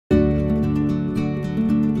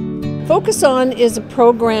Focus On is a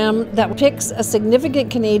program that picks a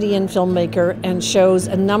significant Canadian filmmaker and shows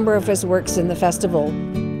a number of his works in the festival.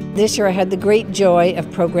 This year I had the great joy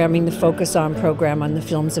of programming the Focus On program on the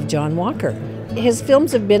films of John Walker. His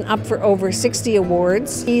films have been up for over 60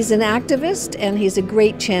 awards. He's an activist and he's a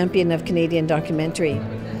great champion of Canadian documentary.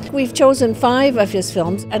 We've chosen 5 of his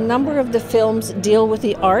films. A number of the films deal with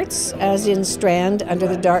the arts, as in Strand, Under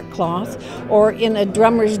the Dark Cloth, or in A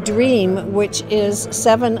Drummer's Dream, which is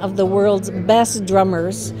 7 of the world's best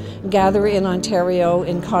drummers gather in Ontario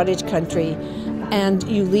in cottage country, and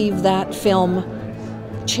you leave that film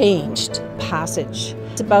changed passage.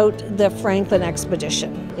 It's about the Franklin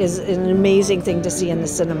expedition. Is an amazing thing to see in the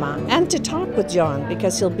cinema and to talk with John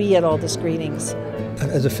because he'll be at all the screenings.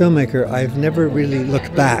 As a filmmaker, I've never really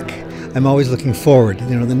looked back. I'm always looking forward,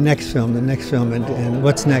 the next film, and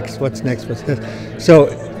what's next. So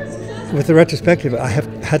with the retrospective, I have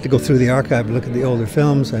had to go through the archive, look at the older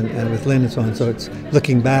films and with Lynn and so on, so it's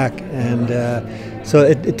looking back, and so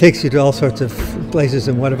it takes you to all sorts of places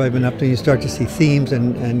and what have I been up to. You start to see themes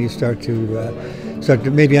and you start to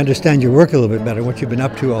maybe understand your work a little bit better, what you've been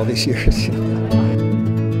up to all these years.